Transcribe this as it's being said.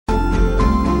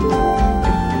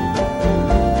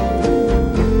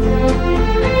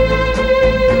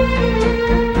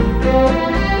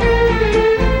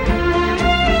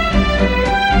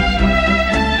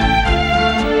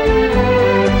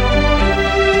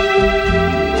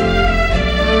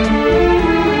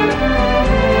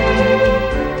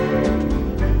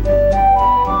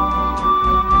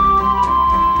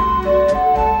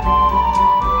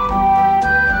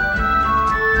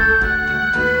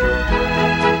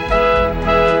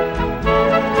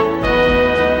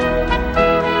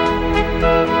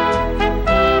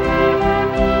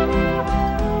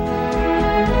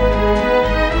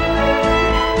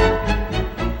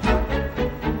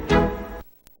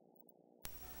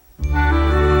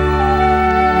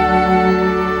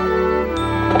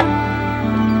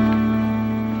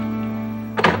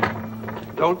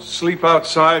don't sleep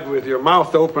outside with your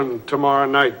mouth open tomorrow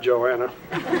night, Joanna.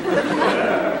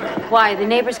 Why, the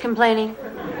neighbors complaining?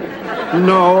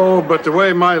 No, but the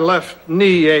way my left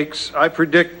knee aches, I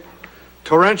predict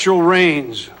torrential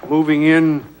rains moving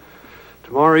in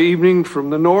tomorrow evening from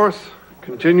the north,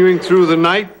 continuing through the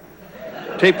night,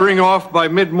 tapering off by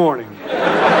mid-morning.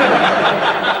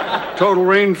 Total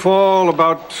rainfall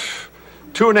about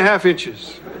 2.5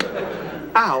 inches.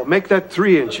 Ow, make that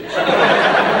 3 inches.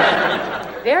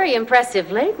 Very impressive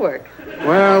legwork.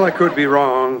 Well, I could be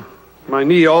wrong. My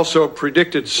knee also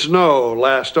predicted snow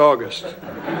last August.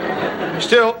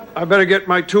 Still, I better get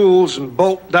my tools and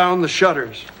bolt down the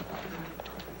shutters.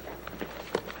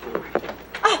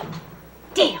 Oh,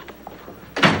 damn.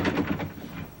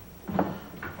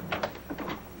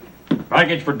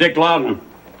 Package for Dick Loudon.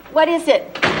 What is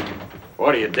it?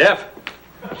 What, are you deaf?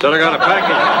 Said I got a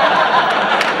package.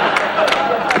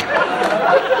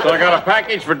 So I got a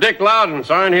package for Dick Loudon.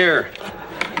 Sign here.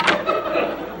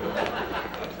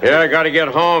 Yeah, I got to get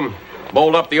home.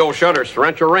 Bolt up the old shutters.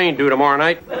 Torrential rain due tomorrow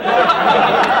night.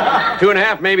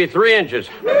 2.5, maybe 3 inches.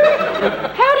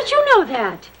 How did you know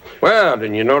that? Well,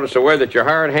 didn't you notice the way that your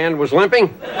hired hand was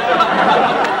limping?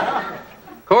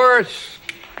 Of course,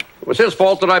 it was his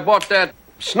fault that I bought that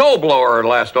snowblower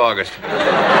last August.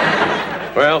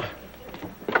 Well.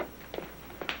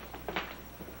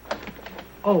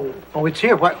 Oh, it's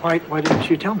here. Why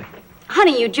didn't you tell me?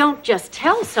 Honey, you don't just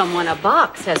tell someone a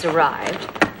box has arrived.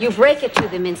 You break it to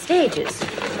them in stages.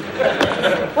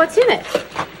 What's in it?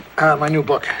 My new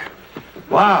book.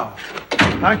 Wow.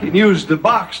 I can use the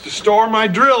box to store my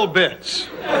drill bits.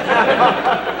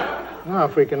 Well,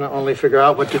 if we can only figure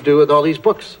out what to do with all these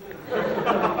books.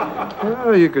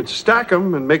 Well, you could stack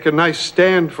them and make a nice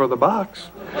stand for the box.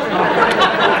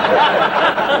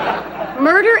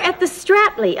 Murder at the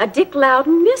Stratley, a Dick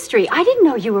Loudon mystery. I didn't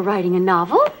know you were writing a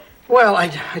novel. Well, I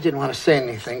didn't want to say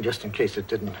anything just in case it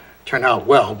didn't turn out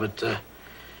well, but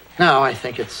now I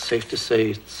think it's safe to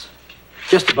say it's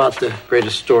just about the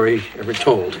greatest story ever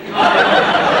told.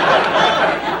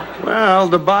 Well,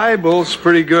 the Bible's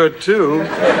pretty good, too.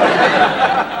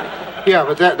 Yeah,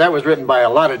 but that was written by a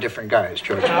lot of different guys,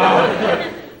 George.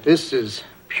 This is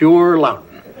pure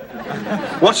Loudon.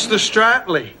 What's the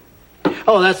Stratley?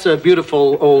 Oh, that's a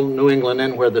beautiful old New England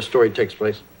inn where the story takes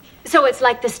place. So it's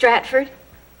like the Stratford?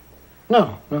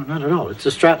 No, not at all. It's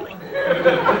the Stratley.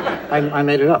 I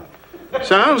made it up.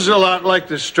 Sounds a lot like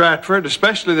the Stratford,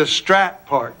 especially the Strat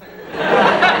part.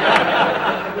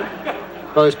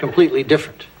 Well, it's completely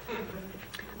different.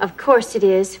 Of course it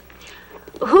is.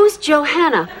 Who's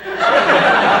Johanna?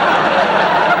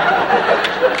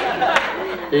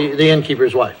 The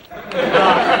innkeeper's wife.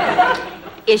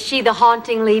 Is she the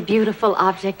hauntingly beautiful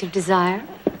object of desire?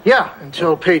 Yeah,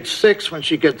 until page 6 when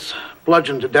she gets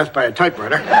bludgeoned to death by a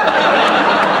typewriter.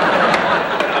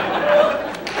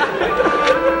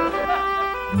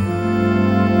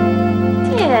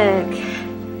 Dick,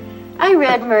 I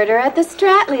read Murder at the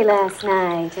Stratley last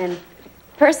night, and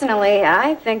personally,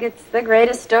 I think it's the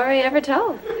greatest story ever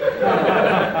told.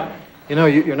 You know,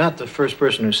 you're not the first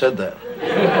person who said that.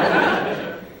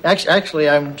 Actually,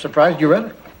 I'm surprised you read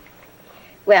it.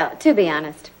 Well, to be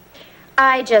honest,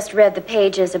 I just read the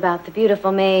pages about the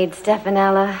beautiful maid,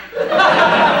 Stefanella.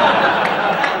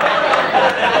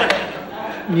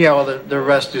 Yeah, well, the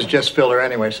rest is just filler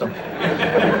anyway, so...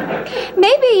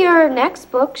 Maybe your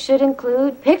next book should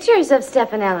include pictures of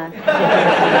Stefanella.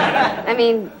 I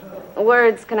mean,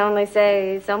 words can only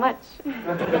say so much.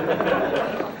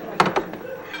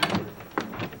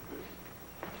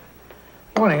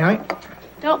 Morning, honey.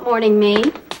 Don't morning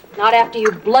me. Not after you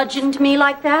bludgeoned me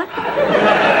like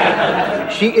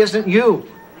that. She isn't you.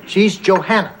 She's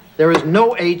Johanna. There is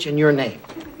no H in your name.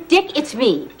 Dick, it's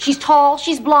me. She's tall,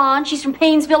 she's blonde, she's from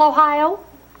Painesville, Ohio.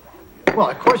 Well,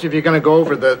 of course, if you're going to go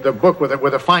over the book with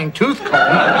a fine-tooth comb,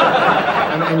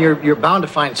 and you're bound to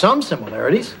find some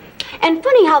similarities. And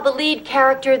funny how the lead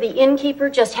character, the innkeeper,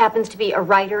 just happens to be a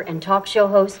writer and talk show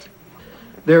host.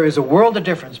 There is a world of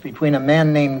difference between a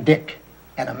man named Dick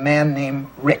and a man named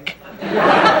Rick.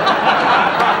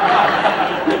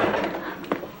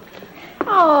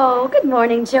 Oh, good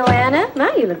morning, Joanna.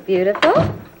 My, you look beautiful.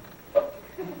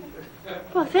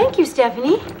 Well, thank you,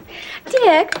 Stephanie.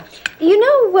 Dick, you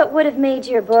know what would have made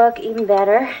your book even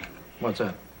better? What's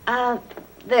that?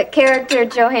 The character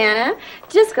Johanna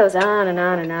just goes on and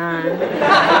on and on.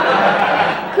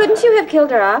 Couldn't you have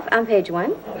killed her off on page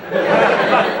 1?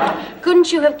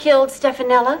 Couldn't you have killed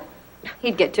Stefanella?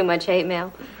 He'd get too much hate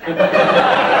mail.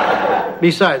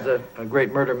 Besides, a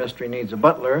great murder mystery needs a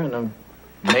butler, and a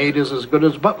maid is as good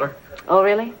as a butler. Oh,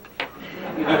 really?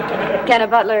 Can a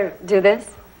butler do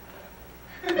this?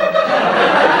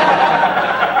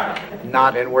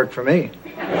 Not in work for me.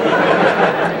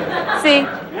 See?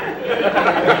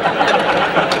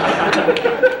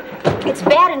 It's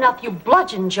bad enough you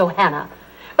bludgeoned Johanna,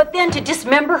 but then to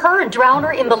dismember her and drown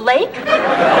her in the lake?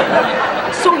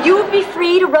 So you'd be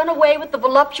free to run away with the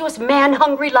voluptuous,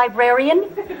 man-hungry librarian?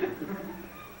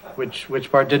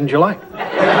 Which part didn't you like?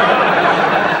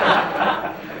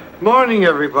 Morning,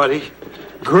 everybody.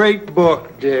 Great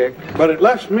book, Dick, but it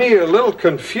left me a little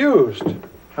confused.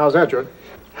 How's that, George?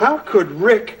 How could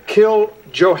Rick kill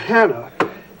Johanna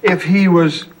if he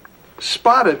was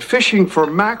spotted fishing for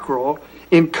mackerel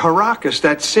in Caracas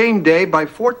that same day by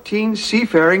 14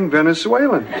 seafaring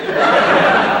Venezuelans?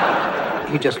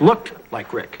 He just looked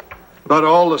like Rick. But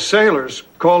all the sailors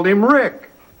called him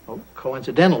Rick. Oh,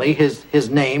 coincidentally, his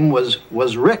name was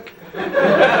Rick.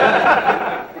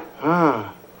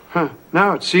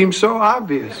 Now it seems so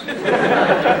obvious.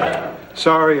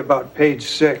 Sorry about page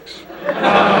 6.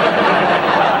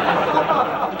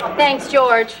 Thanks,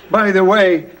 George. By the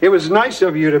way, it was nice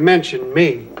of you to mention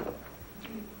me.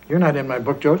 You're not in my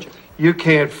book, George. You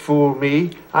can't fool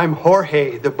me. I'm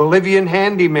Jorge, the Bolivian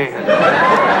handyman.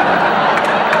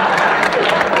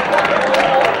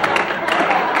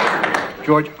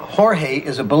 George, Jorge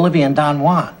is a Bolivian Don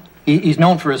Juan. He's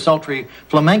known for his sultry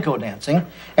flamenco dancing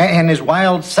and his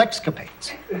wild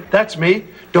sexcapades. That's me.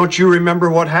 Don't you remember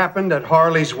what happened at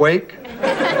Harley's wake?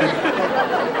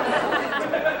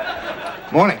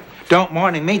 Morning. Don't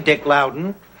morning me, Dick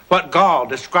Loudon. What gall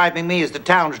describing me as the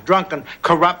town's drunken,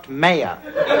 corrupt mayor.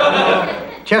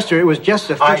 Chester, it was just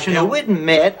a I fictional... do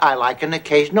admit I like an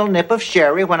occasional nip of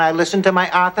sherry when I listen to my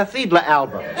Arthur Fiedler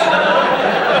albums.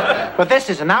 But this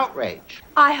is an outrage.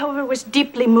 I, however, was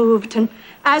deeply moved, and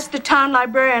as the town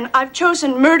librarian, I've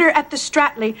chosen Murder at the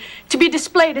Stratley to be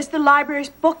displayed as the library's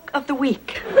book of the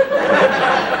week.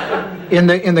 In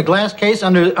the glass case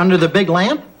under the big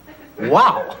lamp?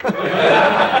 Wow.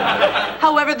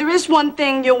 However, there is one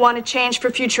thing you'll want to change for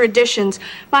future editions.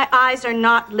 My eyes are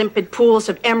not limpid pools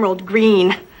of emerald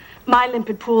green. My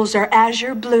limpid pools are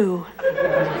azure blue.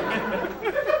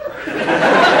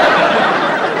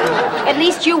 At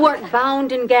least you weren't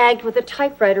bound and gagged with a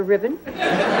typewriter ribbon.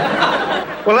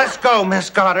 Well, let's go, Miss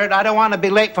Goddard. I don't want to be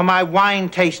late for my wine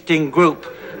tasting group.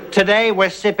 Today, we're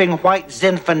sipping white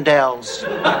Zinfandels.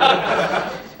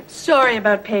 Sorry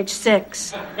about page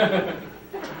 6.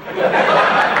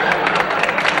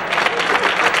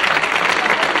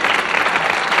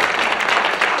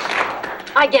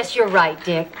 I guess you're right,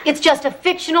 Dick. It's just a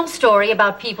fictional story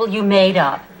about people you made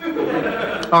up.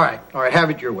 All right,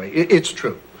 have it your way. It's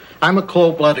true. I'm a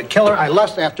cold-blooded killer. I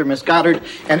lust after Miss Goddard,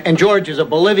 and George is a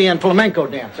Bolivian flamenco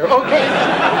dancer. Okay?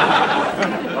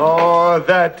 Oh,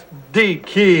 that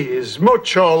D-key is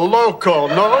mucho loco,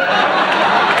 no?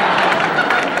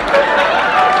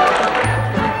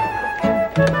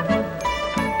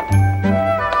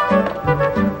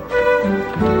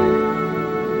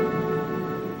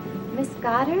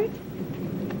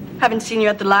 Haven't seen you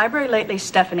at the library lately,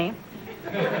 Stephanie.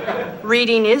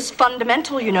 Reading is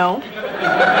fundamental, you know.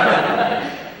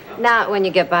 Not when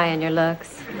you get by on your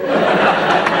looks.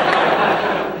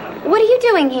 What are you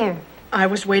doing here? I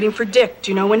was waiting for Dick.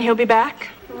 Do you know when he'll be back?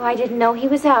 Oh, I didn't know he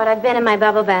was out. I've been in my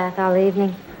bubble bath all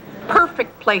evening.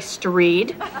 Perfect place to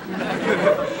read.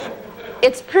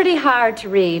 It's pretty hard to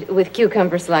read with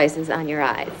cucumber slices on your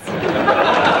eyes.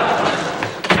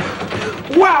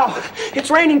 Wow! It's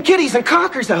raining kitties and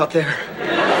cockers out there.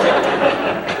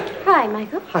 Hi,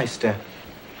 Michael. Hi, Steph.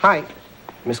 Hi,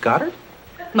 Miss Goddard?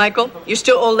 Michael, you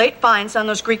still owe late fines on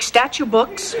those Greek statue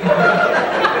books.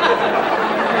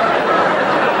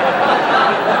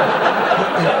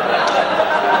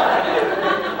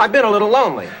 I've been a little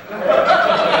lonely.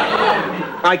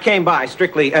 I came by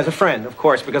strictly as a friend, of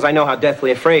course, because I know how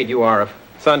deathly afraid you are of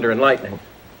thunder and lightning.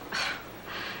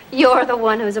 You're the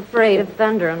one who's afraid of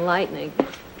thunder and lightning.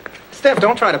 Steph,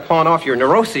 don't try to pawn off your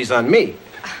neuroses on me.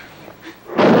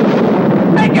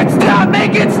 Make it stop!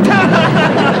 Make it stop!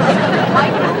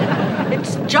 Michael,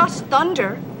 it's just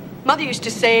thunder. Mother used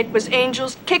to say it was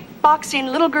angels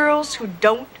kickboxing little girls who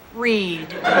don't read.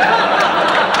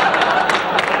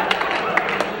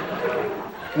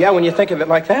 Yeah, when you think of it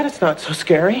like that, it's not so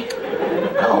scary.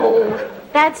 Oh,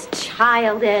 that's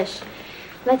childish.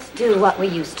 Let's do what we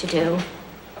used to do.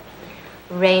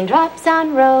 Raindrops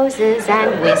on roses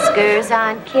and whiskers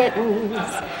on kittens,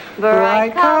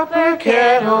 bright copper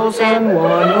kettles and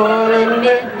warm woolen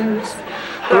mittens,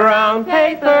 Brown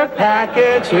paper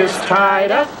packages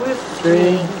tied up with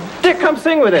string. Dick, come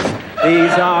sing with us.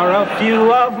 These are a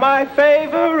few of my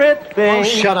favorite Oh, things.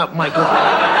 shut up, Michael.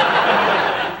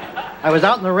 I was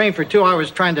out in the rain for 2 hours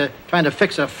trying to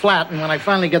fix a flat, and when I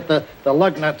finally get the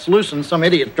lug nuts loosened, some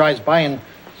idiot drives by and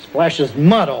splashes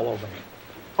mud all over me.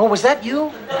 Oh, was that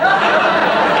you?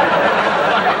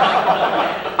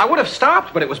 I would have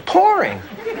stopped, but it was pouring.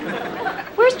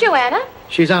 Where's Joanna?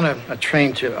 She's on a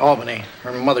train to Albany.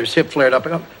 Her mother's hip flared up.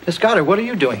 Miss Goddard, what are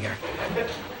you doing here?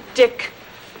 Dick,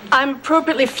 I'm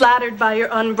appropriately flattered by your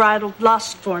unbridled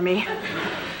lust for me.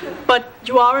 But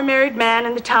you are a married man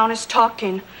and the town is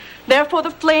talking. Therefore, the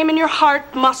flame in your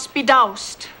heart must be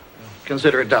doused.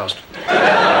 Consider it doused.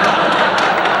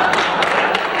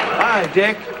 Hi,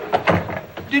 Dick.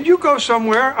 Did you go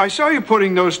somewhere? I saw you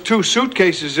putting those 2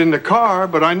 suitcases in the car,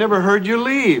 but I never heard you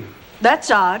leave. That's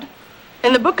odd.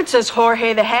 In the book it says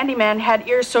Jorge the handyman had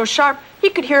ears so sharp he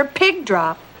could hear a pig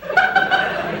drop.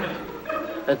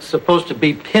 That's supposed to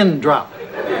be pin drop.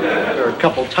 There are a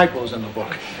couple typos in the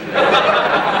book.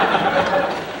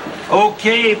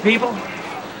 Okay, people.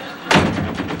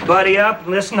 Buddy up,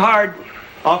 listen hard.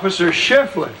 Officer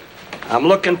Shiflett. I'm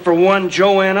looking for one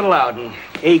Joanna Loudon,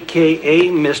 a.k.a.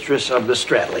 Mistress of the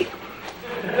Stratley.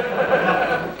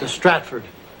 To Stratford.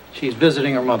 She's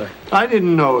visiting her mother. I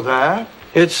didn't know that.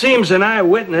 It seems an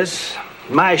eyewitness,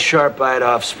 my sharp-eyed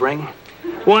offspring,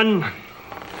 one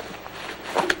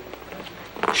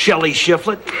Shelley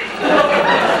Shiflett,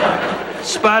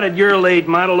 spotted your late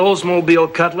model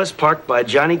Oldsmobile Cutlass parked by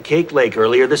Johnny Cake Lake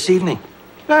earlier this evening.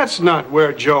 That's not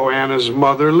where Joanna's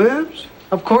mother lives.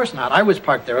 Of course not. I was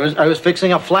parked there. I was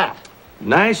fixing a flat.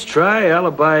 Nice try,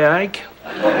 Alibi Ike.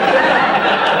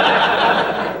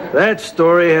 That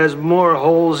story has more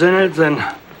holes in it than,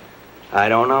 I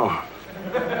don't know,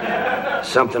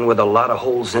 something with a lot of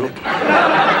holes in it.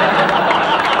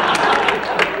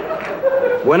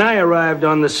 When I arrived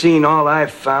on the scene, all I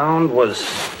found was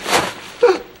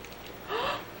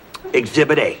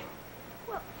Exhibit A.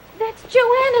 Well, that's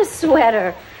Joanna's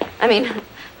sweater. I mean,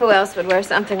 who else would wear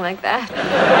something like that?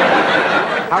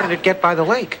 How did it get by the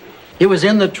lake? It was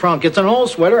in the trunk. It's an old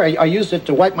sweater. I used it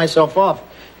to wipe myself off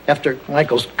after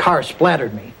Michael's car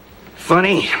splattered me.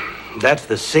 Funny, that's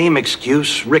the same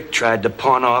excuse Rick tried to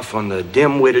pawn off on the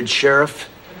dim-witted sheriff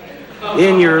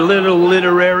in your little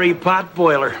literary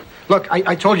potboiler. Look,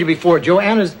 I told you before,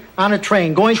 Joanna's on a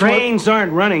train going Trains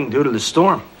aren't running due to the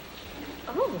storm.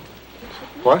 Oh.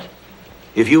 What?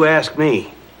 If you ask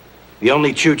me, the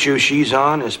only choo-choo she's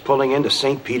on is pulling into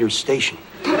St. Peter's Station.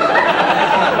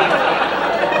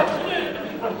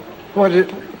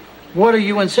 What are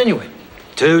you insinuating?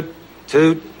 Toot,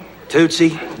 toot,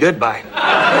 tootsie, goodbye.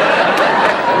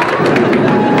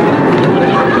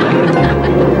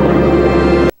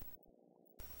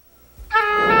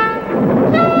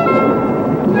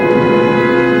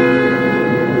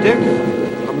 Dick,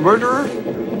 a murderer?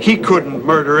 He couldn't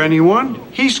murder anyone.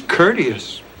 He's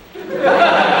courteous.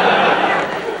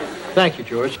 Thank you,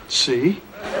 George. See?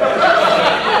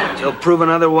 Till proven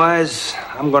otherwise,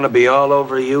 I'm going to be all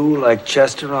over you like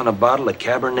Chester on a bottle of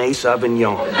Cabernet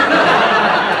Sauvignon.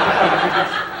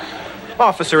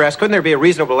 Officer S., couldn't there be a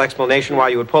reasonable explanation why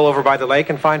you would pull over by the lake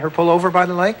and find her pull over by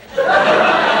the lake?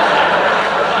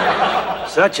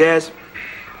 Such as?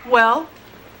 Well,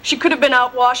 she could have been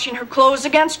out washing her clothes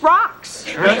against rocks.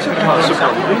 That's a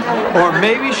possibility. Or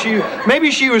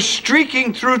maybe she was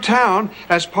streaking through town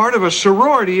as part of a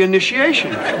sorority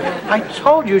initiation. I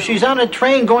told you she's on a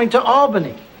train going to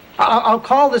Albany. I'll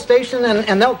call the station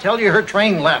and they'll tell you her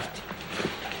train left.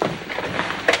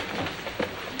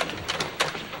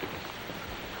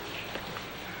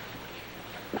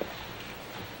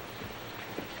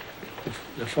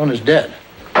 The phone is dead.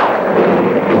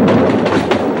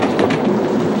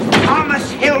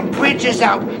 Thomas Hill Bridge is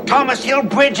out. Thomas Hill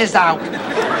Bridge is out.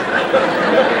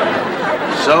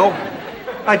 So?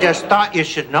 I just thought you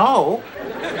should know.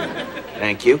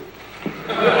 Thank you.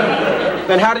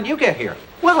 Then how did you get here?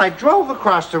 Well, I drove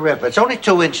across the river. It's only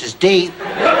 2 inches deep.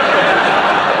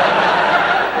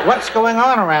 What's going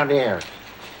on around here?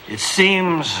 It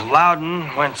seems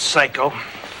Loudon went psycho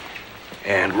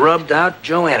and rubbed out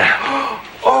Joanna.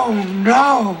 Oh,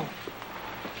 no.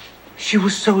 She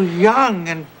was so young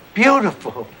and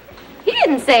beautiful. He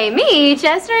didn't say me,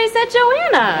 Chester. He said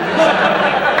Joanna.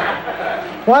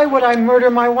 Why would I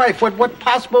murder my wife? What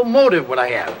possible motive would I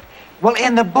have? Well,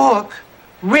 in the book,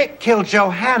 Rick killed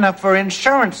Johanna for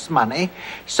insurance money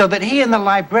so that he and the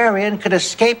librarian could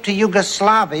escape to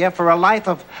Yugoslavia for a life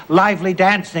of lively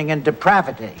dancing and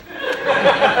depravity.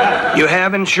 You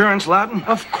have insurance, Loudon?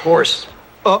 Of course.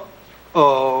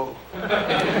 Oh.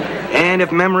 And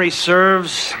if memory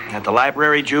serves, at the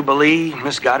Library Jubilee,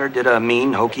 Miss Goddard did a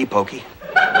mean hokey pokey.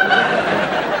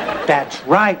 That's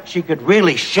right. She could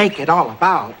really shake it all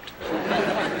about.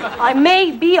 I may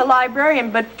be a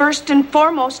librarian, but first and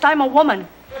foremost, I'm a woman.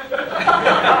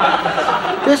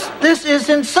 This is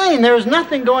insane. There's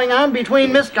nothing going on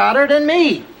between Miss Goddard and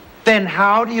me. Then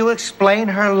how do you explain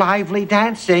her lively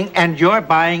dancing and your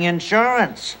buying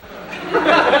insurance?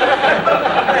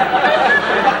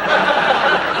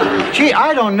 Gee,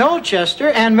 I don't know, Chester.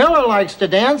 Ann Miller likes to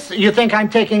dance. You think I'm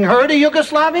taking her to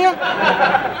Yugoslavia?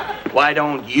 Why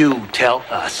don't you tell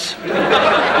us?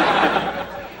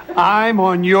 I'm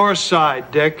on your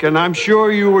side, Dick, and I'm sure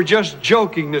you were just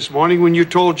joking this morning when you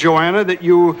told Joanna that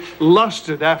you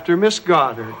lusted after Miss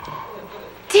Goddard.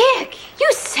 Dick,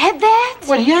 you said that?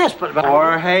 Well, yes, but...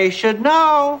 Jorge should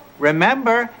know.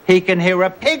 Remember, he can hear a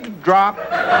pig drop.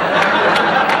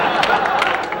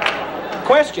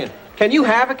 Question. Can you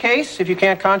have a case if you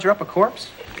can't conjure up a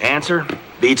corpse? Answer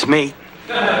beats me.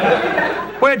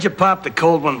 Where'd you pop the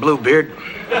cold one, Bluebeard?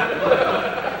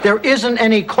 There isn't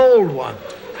any cold one.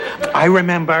 I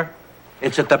remember.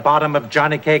 It's at the bottom of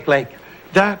Johnny Cake Lake.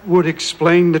 That would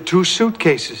explain the 2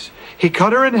 suitcases. He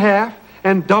cut her in half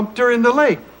and dumped her in the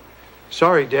lake.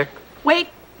 Sorry, Dick. Wait,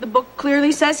 the book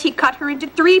clearly says he cut her into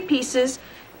 3 pieces.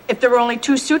 If there were only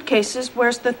 2 suitcases,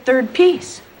 where's the 3rd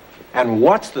piece? And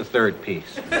what's the 3rd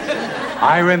piece?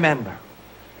 I remember.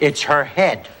 It's her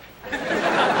head.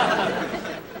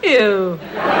 Ew.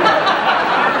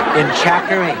 In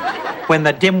chapter 8, when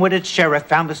the dim-witted sheriff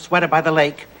found the sweater by the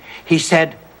lake, he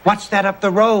said, "What's that up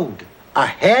the road? A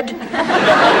head?"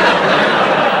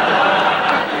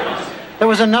 There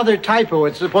was another typo.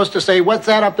 It's supposed to say, "What's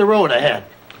that up the road ahead?"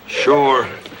 Sure.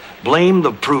 Blame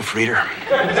the proofreader.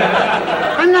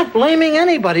 I'm not blaming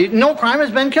anybody. No crime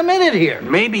has been committed here.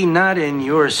 Maybe not in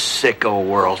your sicko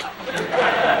world.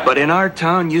 But in our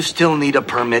town, you still need a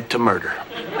permit to murder.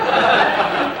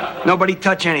 Nobody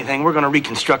touch anything. We're going to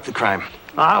reconstruct the crime.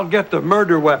 I'll get the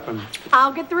murder weapon.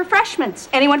 I'll get the refreshments.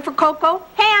 Anyone for cocoa?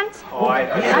 Hands.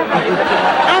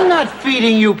 I'm not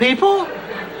feeding you people.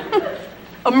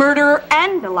 A murderer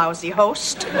and a lousy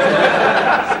host.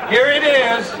 Here it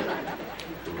is.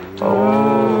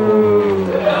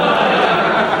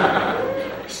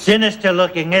 Sinister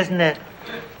looking, isn't it?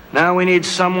 Now we need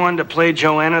someone to play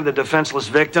Joanna, the defenseless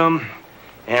victim,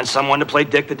 and someone to play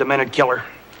Dick, the demented killer.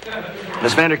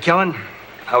 Miss Vanderkellen,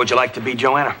 how would you like to be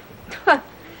Joanna?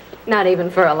 Not even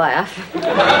for a laugh.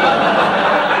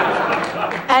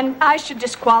 And I should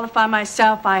disqualify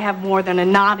myself. I have more than a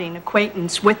nodding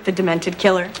acquaintance with the demented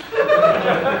killer.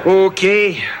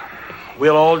 Okay.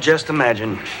 We'll all just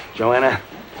imagine Joanna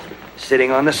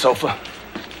sitting on the sofa.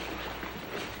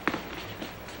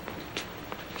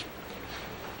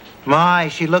 My,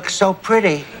 she looks so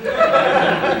pretty.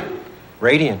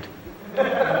 Radiant.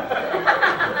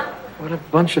 What a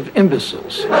bunch of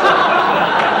imbeciles.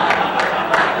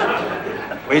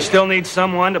 We still need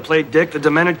someone to play Dick, the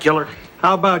demented killer.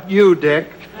 How about you, Dick?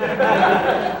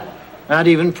 Not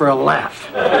even for a laugh.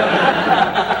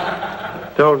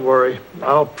 Don't worry.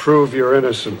 I'll prove your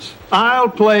innocence. I'll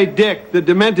play Dick, the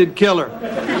demented killer.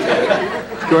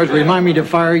 George, remind me to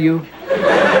fire you.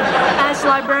 As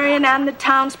librarian and the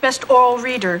town's best oral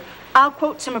reader, I'll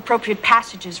quote some appropriate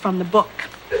passages from the book.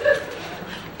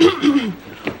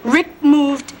 Rick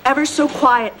moved ever so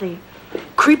quietly,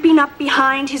 creeping up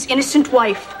behind his innocent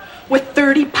wife with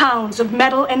 30 pounds of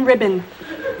metal and ribbon.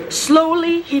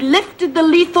 Slowly, he lifted the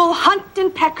lethal hunt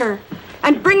and pecker,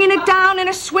 and bringing it down in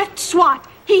a swift swat,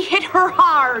 he hit her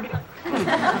hard.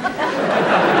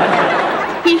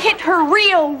 He hit her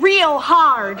real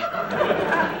hard.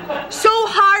 So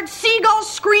hard, seagulls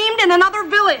screamed in another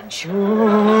village.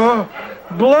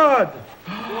 Blood.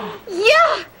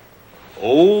 Yeah.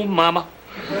 Oh, mama.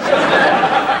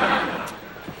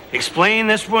 Explain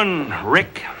this one,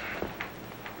 Rick.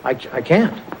 I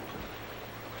can't.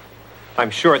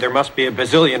 I'm sure there must be a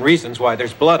bazillion reasons why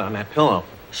there's blood on that pillow.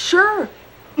 Sure.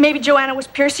 Maybe Joanna was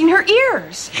piercing her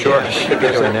ears. Sure, she could be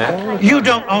doing that. You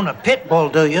don't own a pit bull,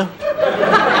 do you?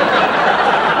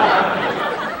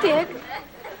 Dick,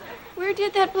 where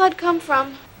did that blood come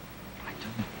from?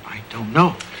 I don't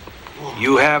know.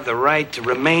 You have the right to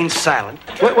remain silent.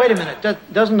 Wait a minute.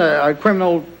 Doesn't a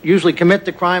criminal usually commit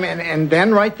the crime and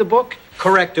then write the book?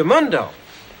 Correctamundo.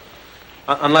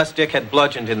 Unless Dick had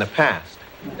bludgeoned in the past.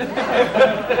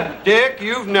 Dick,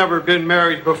 you've never been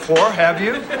married before, have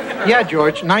you? Yeah,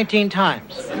 George, 19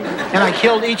 times. And I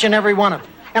killed each and every one of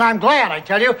them. And I'm glad, I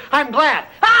tell you. I'm glad.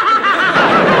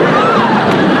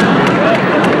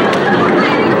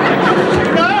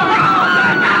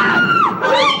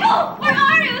 Michael, where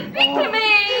are you? Speak to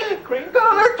me. Green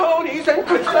collar ponies and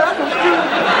chrysanthemums.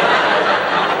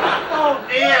 Oh,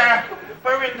 dear.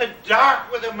 We're in the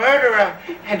dark with a murderer.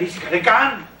 And he's got a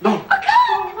gun. No. A gun.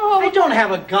 I don't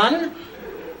have a gun.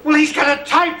 Well, he's got a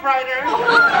typewriter.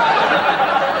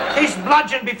 He's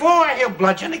bludgeoned before, he'll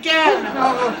bludgeon again.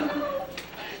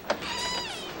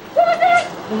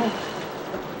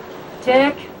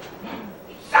 Dick?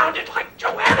 Sounded like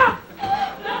Joanna.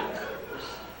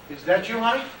 Is that you,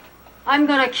 honey? I'm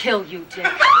gonna kill you, Dick.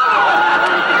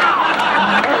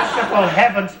 Merciful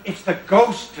heavens, it's the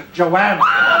ghost of Joanna.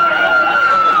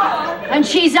 And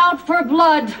she's out for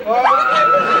blood.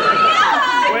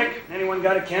 Quick, anyone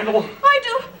got a candle? I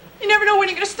do. You never know when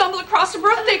you're going to stumble across a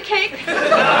birthday cake.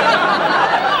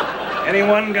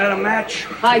 Anyone got a match?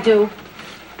 I do.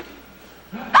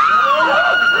 Oh,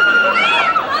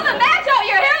 the match!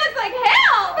 Your hair looks like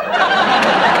hell!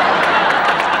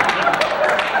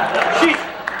 She's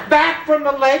back from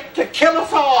the lake to kill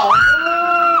us all.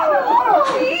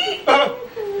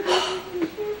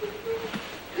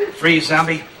 Freeze,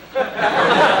 zombie.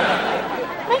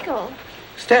 Michael.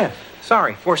 Steph,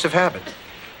 sorry, force of habit.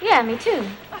 Yeah, me too.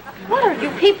 What are you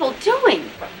people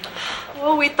doing?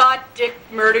 Oh, we thought Dick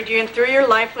murdered you and threw your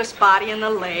lifeless body in the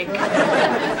lake.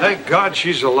 Thank God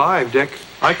she's alive, Dick.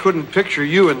 I couldn't picture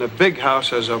you in the big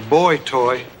house as a boy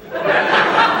toy.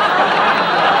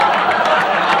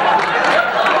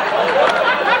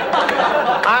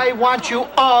 I want you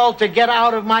all to get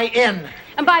out of my inn.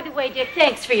 And by the way, Dick,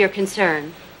 thanks for your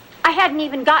concern. I hadn't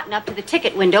even gotten up to the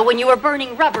ticket window when you were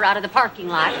burning rubber out of the parking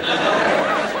lot.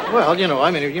 Well,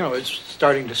 it's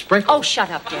starting to sprinkle. Oh,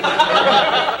 shut up, Dick.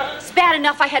 It's bad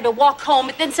enough I had to walk home,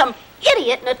 but then some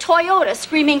idiot in a Toyota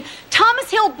screaming,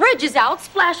 "Thomas Hill Bridge is out,"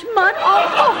 splashed mud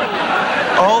all over me.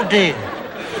 Oh, dear.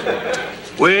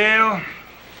 Well,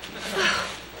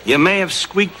 you may have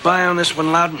squeaked by on this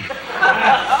one, Loudon.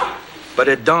 But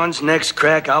at dawn's next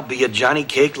crack, I'll be at Johnny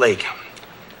Cake Lake,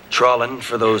 trawling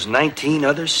for those 19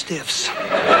 other stiffs.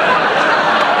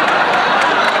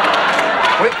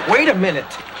 Wait a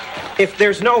minute. If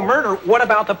there's no murder, what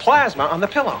about the plasma on the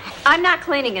pillow? I'm not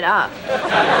cleaning it up.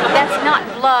 That's not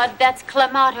blood, that's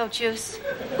Clamato juice.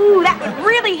 Ooh, that would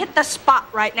really hit the spot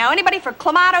right now. Anybody for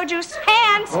Clamato juice?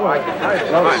 Hands! Oh, I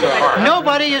love it so hard.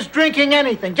 Nobody is drinking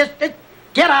anything. Just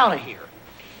get out of here.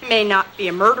 He may not be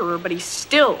a murderer, but he's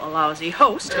still a lousy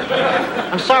host.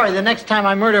 I'm sorry, the next time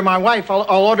I murder my wife, I'll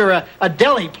order a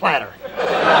deli platter.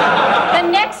 The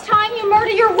next time you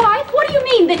murder your wife? What do you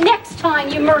mean, the next time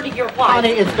you murder your wife? Honey,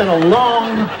 it's been a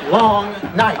long, long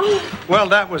night. Well,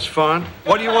 that was fun.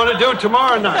 What do you want to do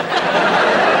tomorrow night?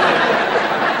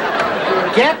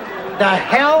 Get the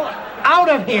hell out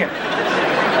of here.